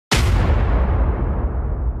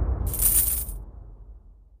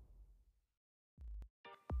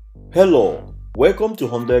Hello, welcome to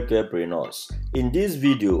 100Kpreneurs. In this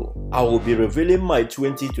video, I will be revealing my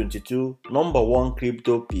 2022 number one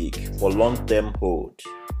crypto pick for long-term hold.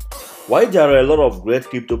 While there are a lot of great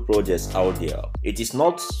crypto projects out there, it is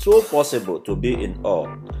not so possible to be in all,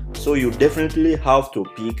 so you definitely have to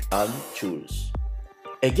pick and choose.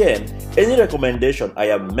 Again, any recommendation I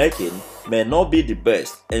am making may not be the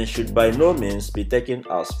best and should by no means be taken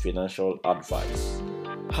as financial advice.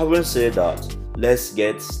 Having said that, let's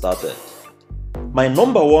get started. My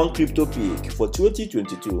number one crypto pick for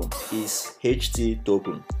 2022 is HT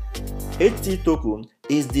token. HT token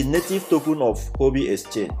is the native token of Huobi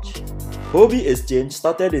Exchange. Huobi Exchange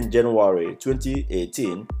started in January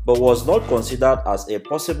 2018 but was not considered as a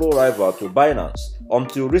possible rival to Binance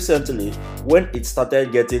until recently when it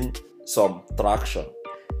started getting some traction.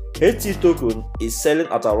 HT token is selling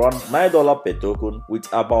at around $9 per token with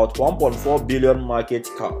about 1.4 billion market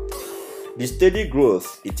cap. The steady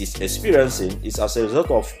growth it is experiencing is as a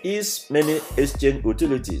result of its many exchange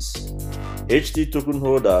utilities. HT token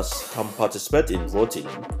holders can participate in voting,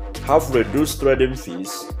 have reduced trading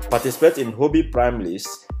fees, participate in Huobi Prime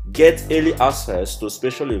List, get early access to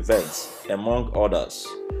special events, among others.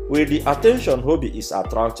 With the attention Huobi is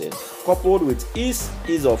attracting, coupled with its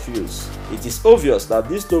ease of use, it is obvious that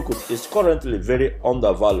this token is currently very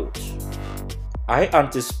undervalued. I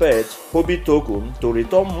anticipate Huobi token to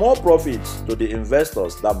return more profits to the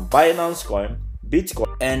investors than Binance Coin,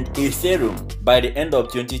 Bitcoin, and Ethereum by the end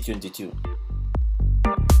of 2022.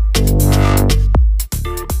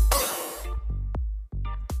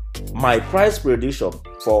 My price prediction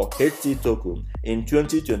for HT token in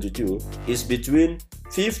 2022 is between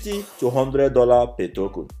 $50 to $100 per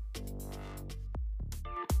token.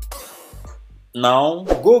 Now,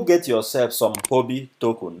 go get yourself some Huobi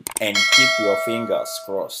token and keep your fingers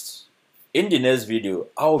crossed. In the next video,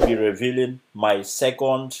 I will be revealing my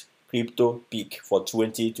second crypto pick for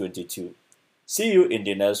 2022. See you in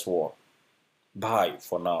the next one. Bye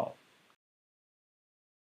for now.